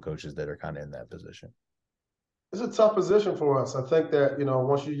high school coaches that are kind of in that position? It's a tough position for us. I think that, you know,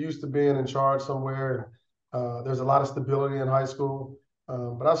 once you're used to being in charge somewhere, there's a lot of stability in high school.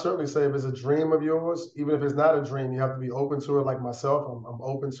 But I certainly say if it's a dream of yours, even if it's not a dream, you have to be open to it. Like myself, I'm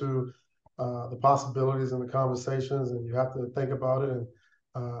open to the possibilities and the conversations, and you have to think about it. And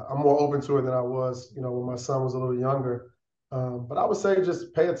I'm more open to it than I was, you know, when my son was a little younger. But I would say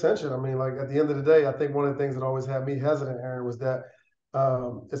just pay attention. I mean, like at the end of the day, I think one of the things that always had me hesitant, Aaron, was that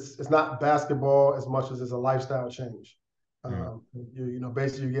it's not basketball as much as it's a lifestyle change. Mm, You know,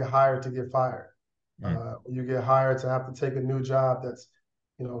 basically you get hired to get fired. mm, You get hired to have to take a new job that's,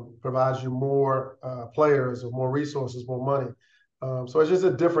 you know, provides you more players or more resources, more money. So it's just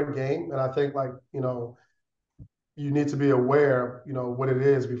a different game, and I think like you know you need to be aware, you know, what it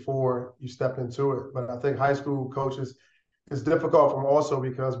is before you step into it. But I think high school coaches, it's difficult from also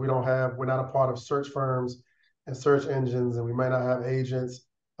because we're not a part of search firms and search engines, and we may not have agents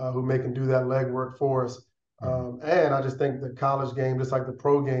who may can do that legwork for us. mm, And I just think the college game, just like the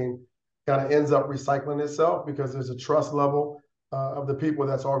pro game, kind of ends up recycling itself because there's a trust level of the people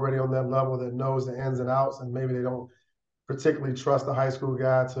that's already on that level that knows the ins and outs, and maybe they don't particularly trust the high school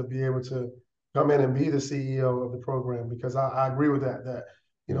guy to be able to come in and be the CEO of the program because I agree with that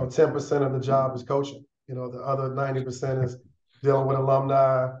you know mm, 10% of the job is coaching. You know the other 90% is dealing with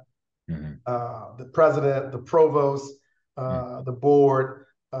alumni, mm, the president, the provost, mm. the board,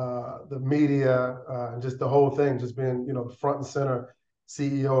 the media, and just the whole thing. Just being you know the front and center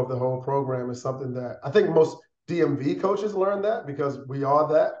CEO of the whole program is something that I think most DMV coaches learn that because we are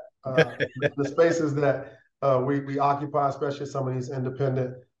that the spaces that we occupy, especially some of these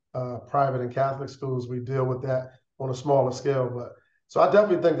independent, private and Catholic schools. We deal with that on a smaller scale, but so I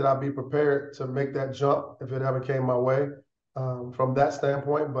definitely think that I'd be prepared to make that jump if it ever came my way from that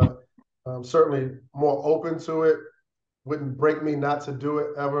standpoint. But certainly more open to it. Wouldn't break me not to do it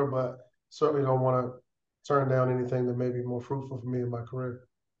ever, but certainly don't want to turn down anything that may be more fruitful for me in my career.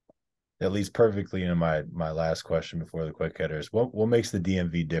 That leads perfectly into my last question before the quick hitters. What makes the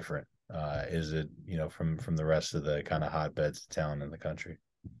DMV different? Is it from the rest of the kind of hotbeds of talent in the country?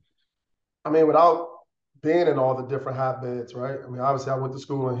 I mean, without being in all the different hotbeds, right? I mean, obviously, I went to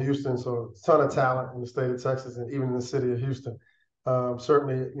school in Houston, so a ton of talent in the state of Texas and even in the city of Houston.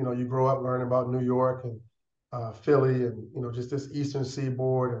 Certainly, you know, you grow up learning about New York and Philly and, you know, just this Eastern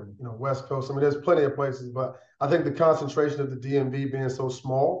Seaboard and, you know, West Coast. I mean, there's plenty of places, but I think the concentration of the DMV being so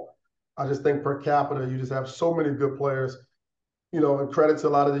small, I just think per capita, you just have so many good players, you know, and credit to a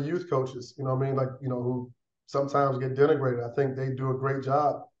lot of the youth coaches, you know what I mean? Like, you know, who sometimes get denigrated. I think they do a great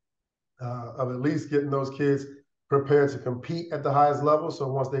job of at least getting those kids prepared to compete at the highest level. So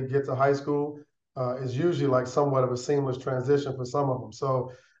once they get to high school, it's usually like somewhat of a seamless transition for some of them.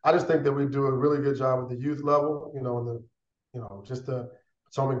 So I just think that we do a really good job at the youth level, you know, and just the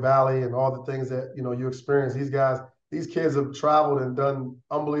Potomac Valley and all the things that, you know, you experience. These kids have traveled and done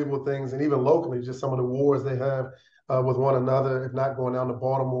unbelievable things. And even locally, just some of the wars they have with one another, if not going down to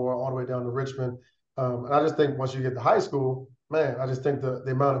Baltimore, all the way down to Richmond. And I just think once you get to high school, man, I just think the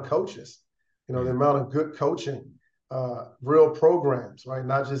amount of coaches, you know, the Mm, amount of good coaching, real programs, right?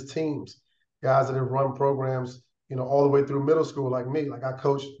 Not just teams. guys that have run programs, all the way through middle school like me. Like I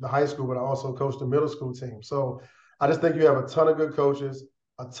coached the high school, but I also coached the middle school team. So I just think you have a ton of good coaches,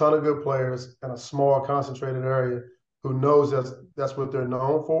 a ton of good players, and a small concentrated area who knows that's what they're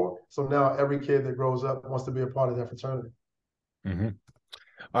known for. So now every kid that grows up wants to be a part of that fraternity. Mm-hmm.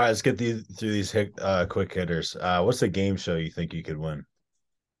 All right, let's get through these quick hitters. What's the game show you think you could win?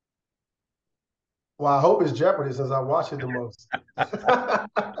 Well, I hope it's Jeopardy since I watch it the most.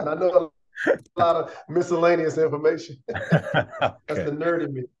 And I know a lot of miscellaneous information. That's Okay. the nerd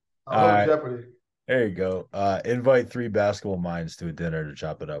in me. I All hope right. Jeopardy. There you go. Invite three basketball minds to a dinner to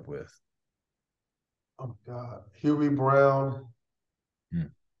chop it up with. Oh my God. Huey Brown. Hmm.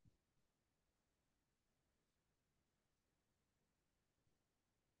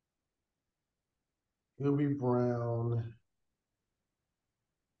 Huey Brown.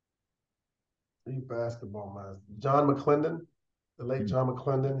 Three basketball minds. John McClendon, the late Hmm. John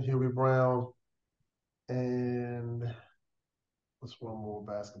McClendon, Huey Brown, and what's one more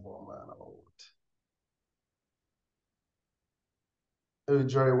basketball mind I want? Maybe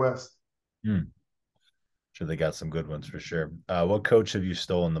Jerry West. Hmm. Sure, they got some good ones for sure. What coach have you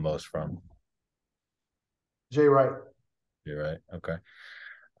stolen the most from? Jay Wright. You're right. Okay.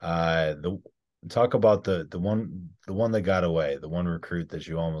 The talk about the one that got away, the one recruit that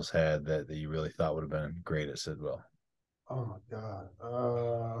you almost had that you really thought would have been great at Sidwell. Oh my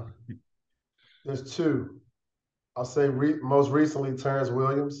God. There's two. I'll say most recently Terrence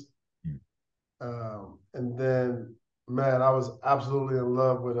Williams. Hmm. And then, man, I was absolutely in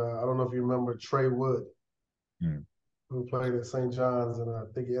love with, I don't know if you remember Trey Wood, Hmm. who played at St. John's, and I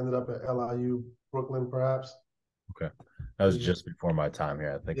think he ended up at LIU, Brooklyn, perhaps. Okay. That was Yeah. just before my time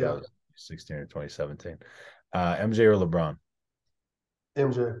here. I think that Yeah. was 16 or 2017. MJ or LeBron?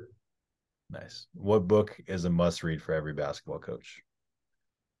 MJ. Nice. What book is a must read for every basketball coach?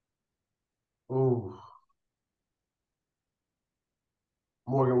 Ooh,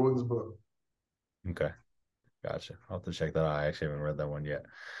 Morgan Wooden's book. Okay. Gotcha. I'll have to check that out. I actually haven't read that one yet.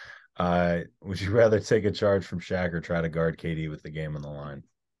 Would you rather take a charge from Shaq or try to guard KD with the game on the line?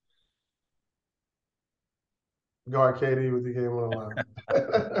 Guard KD with the game on the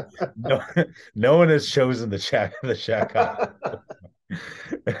line. No, no one has chosen the Shaq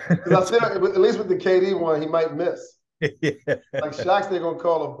Because I still, at least with the KD one, he might miss. yeah. Like Shaq's, they're gonna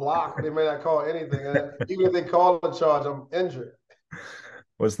call a block, or they may not call anything. And even if they call a charge, I'm injured.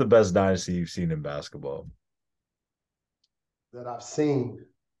 What's the best dynasty you've seen in basketball? That I've seen.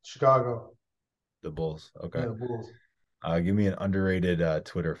 Chicago. The Bulls. Yeah, Okay. the Bulls. Give me an underrated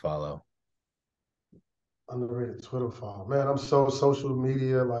Twitter follow. Underrated Twitter follow. Man, I'm so social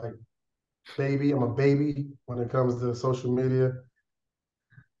media like baby. I'm a baby when it comes to social media.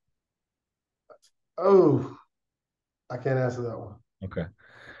 Oh, I can't answer that one. Okay.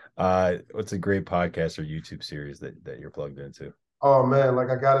 What's a great podcast or YouTube series that you're plugged into? Oh man, like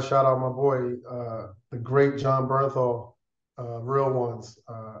I gotta shout out my boy, the great John Bernthal, Real Ones.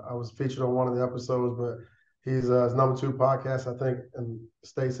 I was featured on one of the episodes, but he's his number two podcast, I think, in the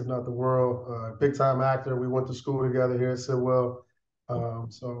States, if not the world. Big time actor. We went to school together here at Sidwell. Cool.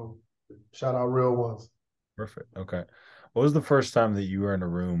 So shout out Real Ones. Perfect. Okay. What was the first time that you were in a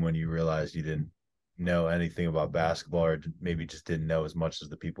room when you realized you didn't know anything about basketball or maybe just didn't know as much as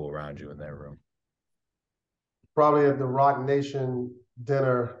the people around you in that room? Probably at the Rock Nation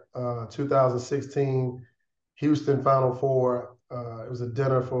dinner, 2016, Houston Final Four. It was a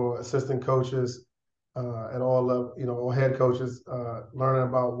dinner for assistant coaches at all level, all head coaches, learning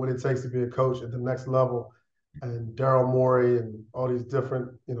about what it takes to be a coach at the next level. And Daryl Morey and all these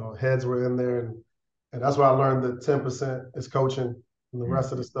different, heads were in there, and that's why I learned that 10% is coaching, and the Mm.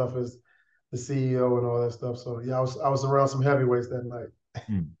 rest of the stuff is the CEO and all that stuff. So yeah, I was around some heavyweights that night.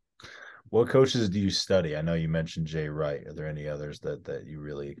 Mm. What coaches do you study? I know you mentioned Jay Wright. Are there any others that you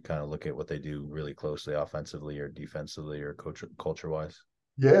really kind of look at what they do really closely, offensively or defensively or culture wise?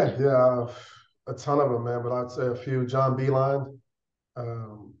 Yeah, yeah, a ton of them, man. But I'd say a few. John Beeline,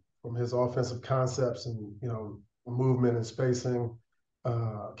 from his offensive concepts and movement and spacing.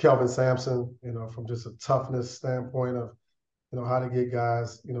 Kelvin Sampson, from just a toughness standpoint of how to get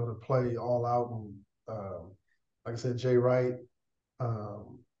guys to play all out and like I said, Jay Wright,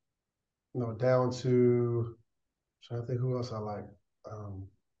 um, down to I'm trying to think who else I like. Um,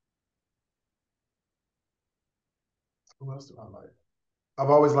 who else do I like? I've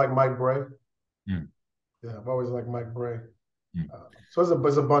always liked Mike Bray. Mm. Yeah, I've always liked Mike Bray. Mm. So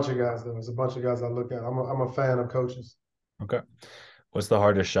it's a bunch of guys though. It's a bunch of guys I look at. I'm a fan of coaches. Okay. What's the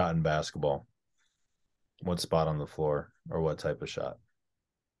hardest shot in basketball? What spot on the floor or what type of shot?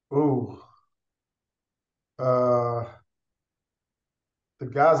 Ooh, uh, the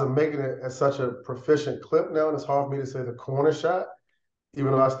guys are making it at such a proficient clip now, and it's hard for me to say the corner shot,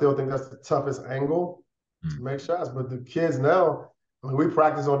 even though I still think that's the toughest angle to Mm. make shots. But the kids now, I mean, we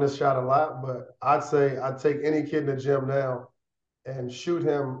practice on this shot a lot, but I'd say I'd take any kid in the gym now and shoot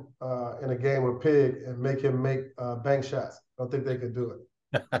him in a game of pig and make him make bank shots. I don't think they could do it.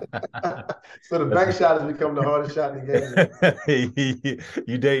 So the bank shot has become the hardest shot in the game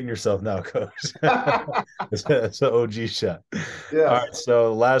You dating yourself now, coach. now. That's an OG shot. All Yes. right,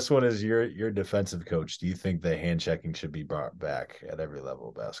 so last one is your defensive coach. Do you think the hand checking should be brought back at every level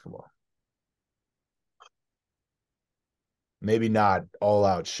of basketball? Maybe not all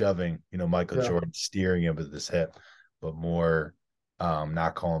out shoving, Michael Yeah. Jordan steering him with his hip, but more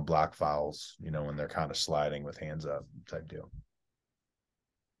not calling block fouls, when they're kind of sliding with hands up type deal.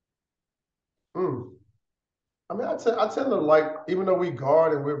 Mm. I mean, I tend to like, even though we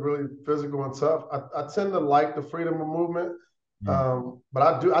guard and we're really physical and tough, I tend to like the freedom of movement. Mm. But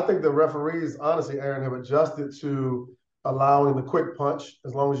I think the referees, honestly, Aaron, have adjusted to allowing the quick punch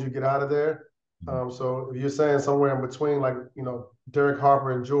as long as you get out of there. Mm. So if you're saying somewhere in between, like, Derek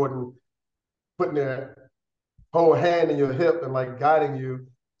Harper and Jordan putting their whole hand in your hip and like guiding you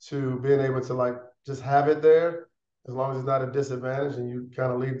to being able to like just have it there, as long as it's not a disadvantage and you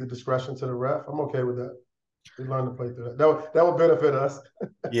kind of leave the discretion to the ref, I'm okay with that. We learn to play through that. That would benefit us.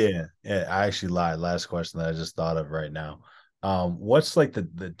 Yeah, yeah. I actually lied. Last question that I just thought of right now. What's like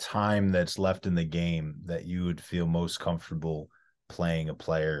the time that's left in the game that you would feel most comfortable playing a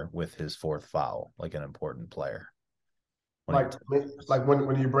player with his fourth foul, like an important player? One of like your top players. like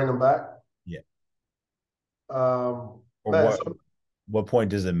when you bring them back. Yeah. Or Man, what so what point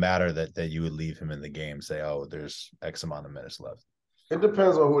does it matter that you would leave him in the game? Say, oh, there's X amount of minutes left. it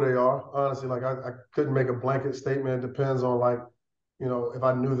depends on who they are. Honestly, like I couldn't make a blanket statement. It depends on like, if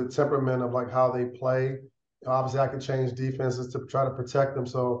I knew the temperament of like how they play. Obviously, I could change defenses to try to protect them.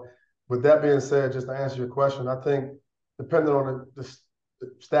 So, with that being said, just to answer your question, I think depending on the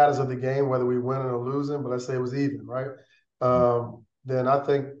status of the game, whether we winning or losing, but let's say it was even, right? Then I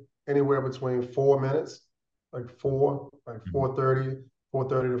think anywhere between 4 minutes, like Mhm. 4:30,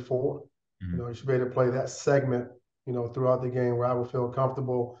 4:30 to 4. Mhm. You should be able to play that segment, throughout the game where I would feel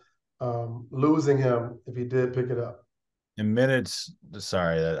comfortable losing him if he did pick it up. In minutes,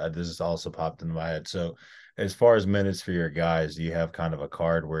 sorry, this has also popped into my head. So, as far as minutes for your guys, do you have kind of a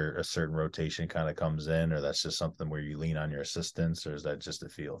card where a certain rotation kind of comes in, or that's just something where you lean on your assistants, or is that just a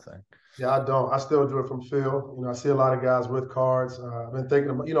feel thing? Yeah, I don't. I still do it from Phil. I see a lot of guys with cards. I've been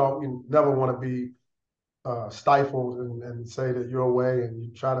thinking about, you never want to be stifled and say that you're away and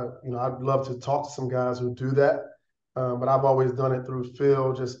you try to, I'd love to talk to some guys who do that. But I've always done it through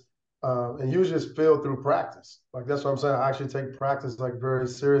Phil, and usually it's Phil through practice. Like that's what I'm saying. I actually take practice like very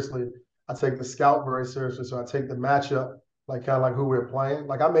seriously. I take the scout very seriously. So I take the matchup, like kind of like who we're playing.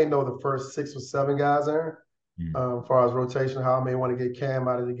 Like I may know the first 6 or 7 guys, Aaron, Mm. as far as rotation, how I may want to get Cam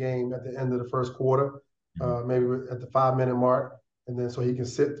out of the game at the end of the first quarter, Mm. maybe at the 5 minute mark, and then so he can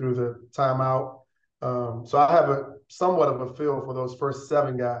sit through the timeout. So I have a somewhat of a feel for those first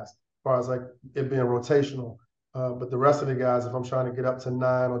 7 guys, as far as like it being rotational. But the rest of the guys, if I'm trying to get up to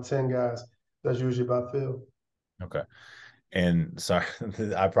 9 or 10 guys, that's usually by Phil. Okay. And sorry,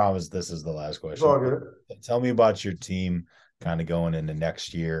 I promise this is the last It's all question. good. Tell me about your team kind of going into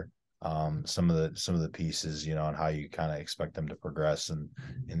next year. Some of the pieces, and how you kind of expect them to progress and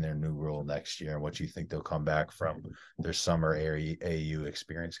in their new role next year, and what you think they'll come back from their summer AU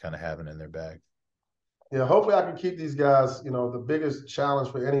experience kind of having in their bag. Yeah, hopefully I can keep these guys. The biggest challenge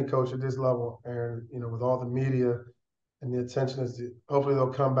for any coach at this level, and with all the media and the attention is hopefully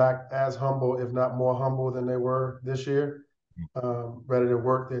they'll come back as humble, if not more humble than they were this year, ready to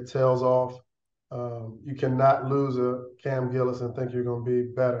work their tails off. You cannot lose a Cam Gillis and think you're going to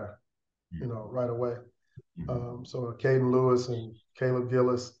be better, right away. So Caden Lewis and Caleb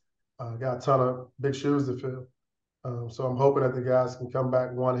Gillis got a ton of big shoes to fill. So I'm hoping that the guys can come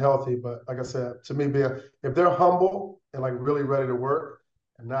back one healthy. But like I said, to me, if they're humble and like really ready to work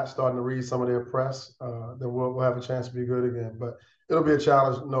and not starting to read some of their press, then we'll have a chance to be good again. But it'll be a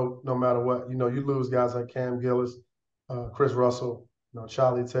challenge no matter what. You lose guys like Cam Gillis, Chris Russell,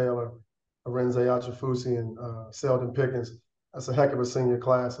 Charlie Taylor, Arenze Achafusi, and Seldon Pickens. That's a heck of a senior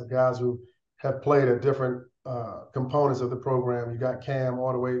class of guys who have played at different components of the program. You got Cam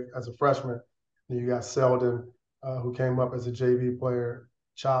all the way as a freshman, and you got Seldon, who came up as a JV player,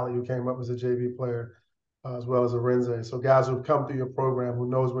 Charlie, who came up as a JV player, as well as Arenze. So guys who've come through your program, who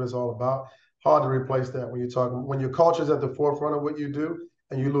knows what it's all about. Hard to replace that when your culture is at the forefront of what you do,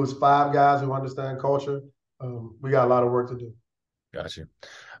 and you lose 5 guys who understand culture. We got a lot of work to do. Got you.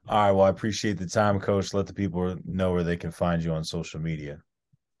 All right. Well, I appreciate the time, Coach. Let the people know where they can find you on social media.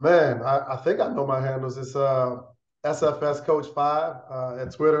 Man, I think I know my handles. It's SFS Coach 5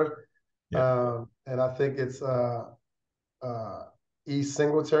 at Twitter. Yeah. And I think it's uh, E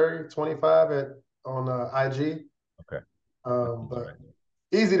Singletary 25 at on IG. Okay. But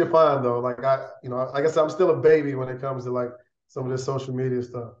easy to find though. Like like I said, I'm still a baby when it comes to like some of this social media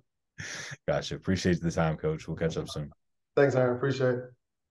stuff. Gotcha. Appreciate the time, Coach. We'll catch up soon. Thanks, Aaron. Appreciate it.